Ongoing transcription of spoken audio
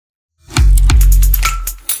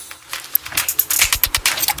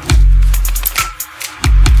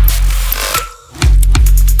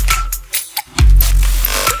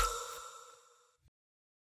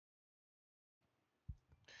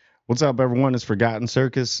What's up, everyone? It's Forgotten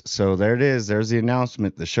Circus. So there it is. There's the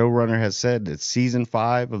announcement. The showrunner has said that season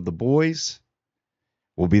 5 of The Boys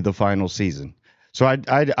will be the final season. So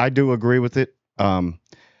I do agree with it,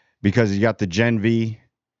 because you got the Gen V,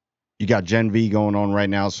 you got Gen V going on right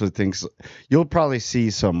now. So things you'll probably see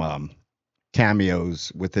some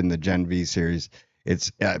cameos within the Gen V series.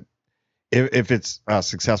 It's if it's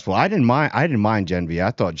successful. I didn't mind Gen V.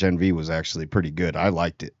 I thought Gen V was actually pretty good. I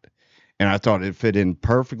liked it, and I thought it fit in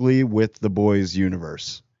perfectly with the Boys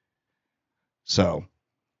universe. So,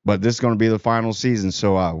 but this is going to be the final season.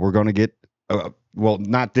 So we're going to get, well,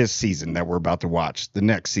 not this season that we're about to watch. The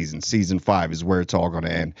next season, season 5, is where it's all going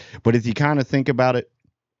to end. But if you kind of think about it,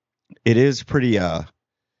 it is pretty.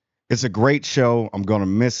 It's a great show. I'm going to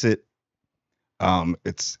miss it.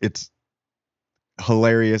 It's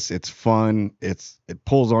hilarious. It's fun. It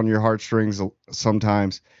pulls on your heartstrings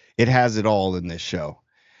sometimes. It has it all in this show,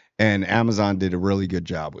 and Amazon did a really good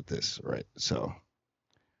job with this, right? So,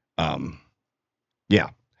 um, yeah.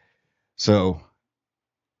 So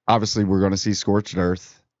obviously we're going to see Scorched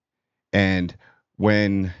Earth, and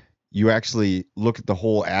when you actually look at the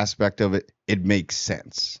whole aspect of it, it makes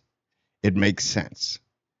sense. It makes sense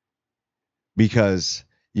because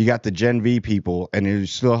you got the Gen V people, and you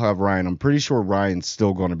still have Ryan. I'm pretty sure Ryan's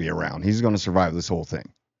still going to be around. He's going to survive this whole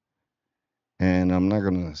thing. And I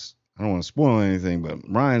don't want to spoil anything, but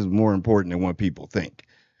Ryan's more important than what people think.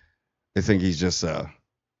 They think he's just a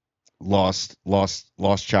lost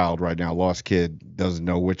child right now, lost kid, doesn't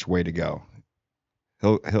know which way to go.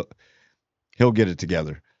 He'll he'll he'll get it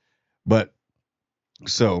together. But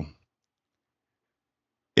so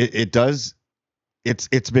it does.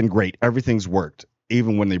 It's been great. Everything's worked.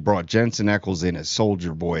 Even when they brought Jensen Ackles in as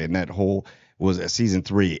Soldier Boy, and that whole was at season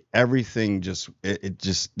 3. Everything it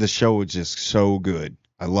just the show is just so good.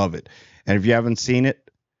 I love it. And if you haven't seen it,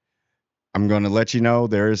 I'm going to let you know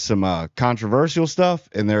there is some controversial stuff,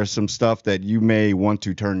 and there's some stuff that you may want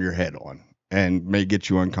to turn your head on and may get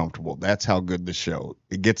you uncomfortable. That's how good the show.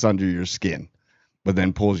 It gets under your skin, but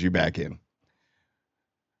then pulls you back in.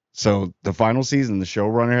 So the final season, the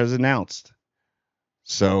showrunner has announced.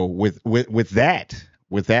 So with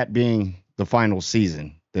that being the final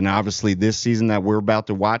season, then obviously this season that we're about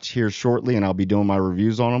to watch here shortly, and I'll be doing my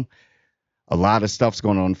reviews on them, a lot of stuff's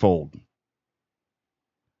going to unfold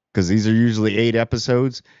because these are usually 8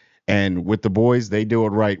 episodes. And with the Boys, they do it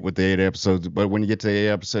right with the 8 episodes. But when you get to the 8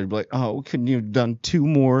 episodes, you're like, oh, couldn't you have done 2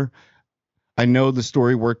 more? I know the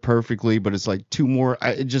story worked perfectly, but it's like 2 more.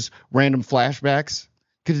 Just random flashbacks.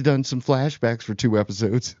 Could have done some flashbacks for 2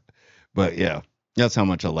 episodes. But yeah, that's how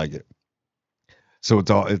much I like it. So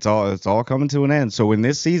it's all coming to an end. So in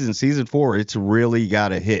this season, season 4, it's really got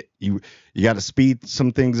to hit. You got to speed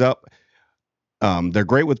some things up. They're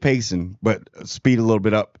great with pacing, but speed a little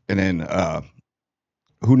bit up, and then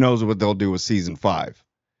who knows what they'll do with season 5.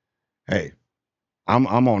 Hey, I'm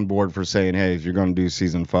on board for saying, hey, if you're going to do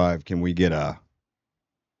season 5, can we get at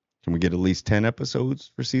least 10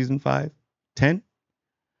 episodes for season 5? 10?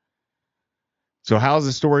 So how's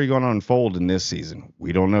the story going to unfold in this season?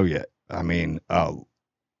 We don't know yet. I mean,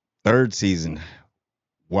 third season,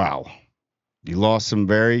 wow. You lost some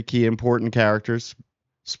very key important characters.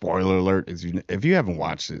 Spoiler alert, if you haven't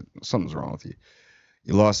watched it, something's wrong with you.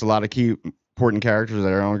 You lost a lot of key important characters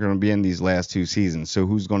that are only going to be in these last 2 seasons. So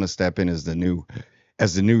who's going to step in as the new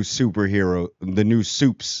superhero, the new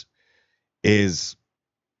Soups? Is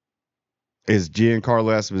Giancarlo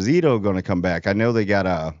Esposito going to come back? I know they got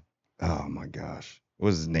oh my gosh, what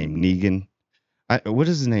was his name? Negan. What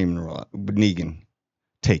is his name? Negan.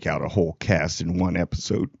 Take out a whole cast in one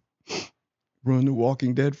episode. Run The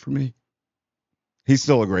Walking Dead for me. He's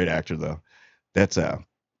still a great actor though. That's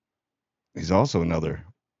he's also another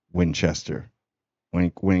Winchester.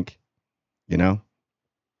 Wink wink, you know?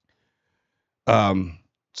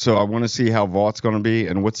 So I want to see how Vaught's going to be,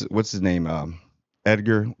 and what's his name?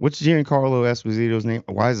 Edgar. What's Giancarlo Esposito's name?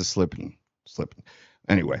 Why is it slipping? Slipping.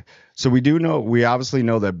 Anyway, so we obviously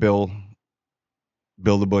know that Bill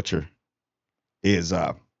the Butcher is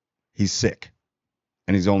he's sick,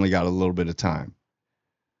 and he's only got a little bit of time.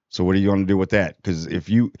 So what are you going to do with that? Because if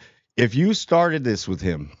you started this with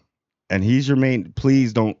him and he's your main,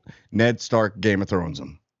 please don't Ned Stark Game of Thrones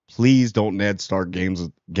him. Please don't Ned Stark Game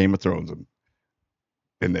of Thrones him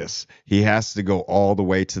in this. He has to go all the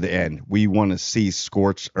way to the end. We want to see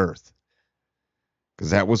Scorched Earth because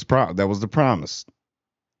that was the promise.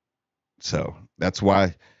 So that's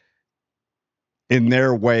why in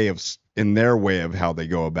their way of how they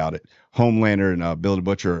go about it, Homelander and Bill the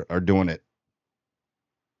Butcher are doing it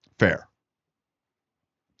fair.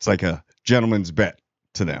 It's like a gentleman's bet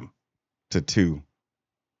to them, to two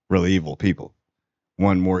really evil people.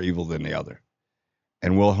 one more evil than the other.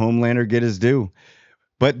 And will Homelander get his due?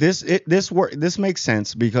 But this makes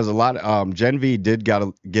sense because a lot Gen V did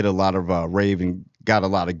get a lot of rave and got a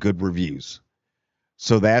lot of good reviews.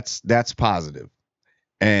 So that's positive.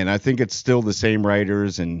 And I think it's still the same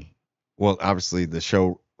writers and well, obviously the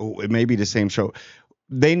show it may be the same show.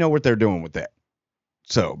 They know what they're doing with that.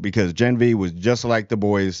 So because Gen V was just like the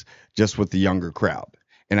boys, just with the younger crowd.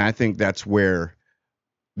 And I think that's where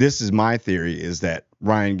this is my theory is that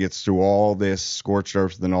Ryan gets through all this scorched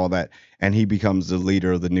earth and all that, and he becomes the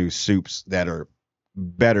leader of the new soups that are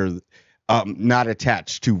better, not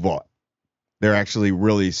attached to Vought. They're actually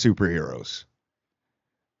really superheroes.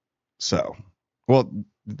 So, well,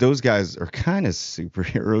 those guys are kind of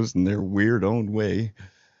superheroes in their weird own way.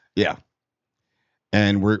 Yeah,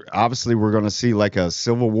 and we're going to see like a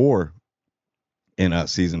civil war in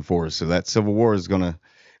season 4. So that civil war is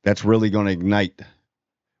that's really gonna ignite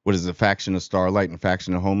what is the faction of Starlight and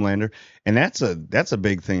faction of Homelander, and that's a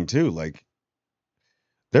big thing too. Like,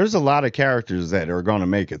 there's a lot of characters that are gonna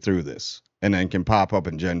make it through this, and then can pop up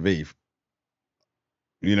in Gen V.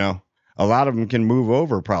 You know, a lot of them can move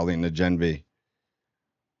over probably into Gen V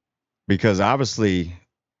because obviously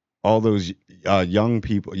all those young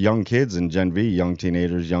people, young kids in Gen V, young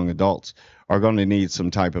teenagers, young adults are going to need some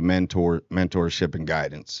type of mentorship and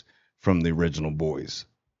guidance from the original boys.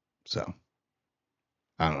 So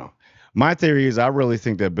I don't know. My theory is I really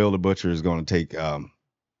think that Bill the Butcher is going to take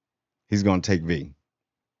he's going to take V.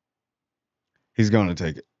 He's going to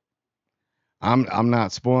take it. I'm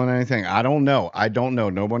not spoiling anything. I don't know. I don't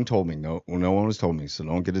know. No one told me. No one has told me. So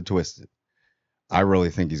don't get it twisted. I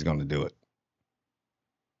really think he's going to do it.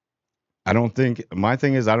 I don't think my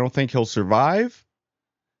thing is I don't think he'll survive,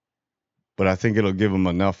 but I think it'll give him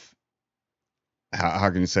enough.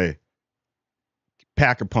 How can you say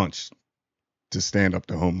pack a punch to stand up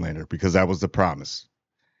to Homelander because that was the promise.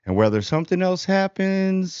 And whether something else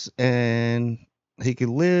happens and he could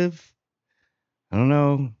live, I don't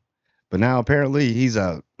know. But now apparently he's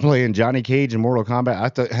playing Johnny Cage in Mortal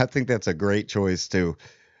Kombat. I think that's a great choice too.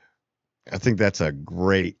 I think that's a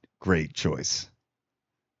great choice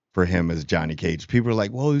for him as Johnny Cage. People are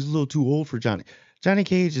like, well, he's a little too old for Johnny. Johnny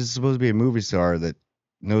Cage is supposed to be a movie star that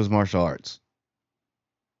knows martial arts.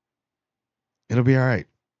 It'll be all right.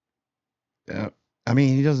 I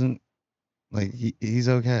mean, he doesn't like he's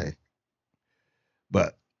okay.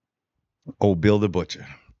 But Bill the Butcher.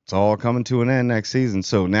 It's all coming to an end next season.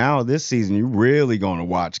 So now this season you're really going to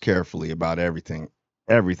watch carefully about everything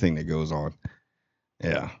that goes on.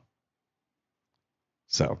 Yeah.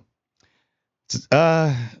 So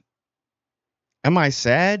am I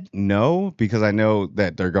sad? No, because I know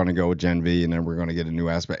that they're going to go with Gen V and then we're going to get a new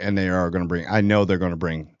aspect and I know they're going to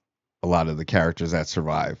bring a lot of the characters that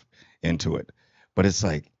survive into it. But it's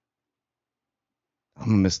like I'm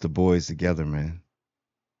going to miss the boys together, man.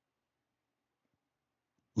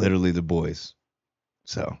 Literally the boys.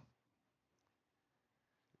 So,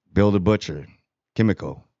 Bill the Butcher,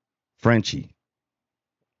 Chemical, Frenchie,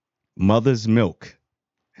 Mother's Milk,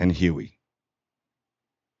 and Huey.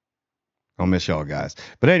 I'll miss y'all guys.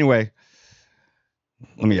 But anyway,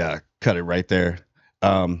 let me cut it right there.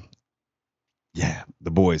 Yeah,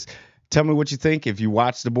 the boys. Tell me what you think. If you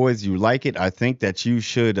watch the boys, you like it. I think that you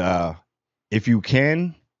should, if you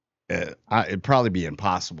can, it'd probably be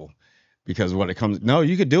impossible because when it comes, no,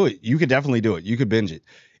 you could do it. You could definitely do it. You could binge it.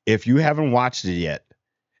 If you haven't watched it yet,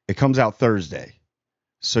 it comes out Thursday.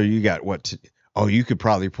 So you got you could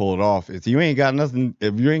probably pull it off. If you ain't got nothing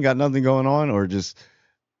going on or just,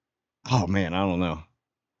 oh man, I don't know.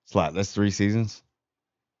 It's a lot. That's 3 seasons.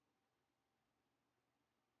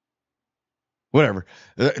 Whatever.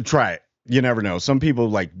 Try it. You never know. Some people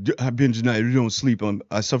like I binge night. I don't sleep.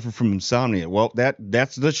 I suffer from insomnia. Well,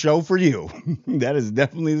 that's the show for you. That is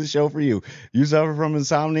definitely the show for you. You suffer from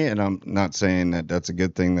insomnia, and I'm not saying that that's a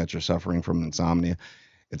good thing that you're suffering from insomnia.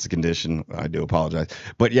 It's a condition. I do apologize,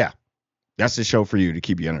 but yeah, that's the show for you to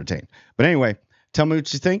keep you entertained. But anyway, tell me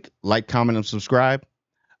what you think. Like, comment, and subscribe.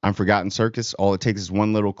 I'm Forgotten Circus. All it takes is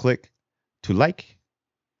one little click to like,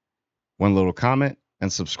 one little comment,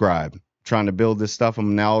 and subscribe. Trying to build this stuff.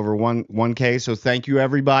 I'm now over 1K. So thank you,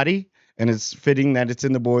 everybody. And it's fitting that it's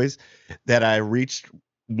in the boys that I reached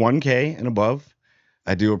 1K and above.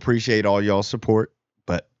 I do appreciate all y'all's support,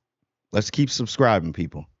 but let's keep subscribing,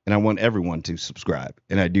 people. And I want everyone to subscribe.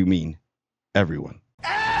 And I do mean everyone.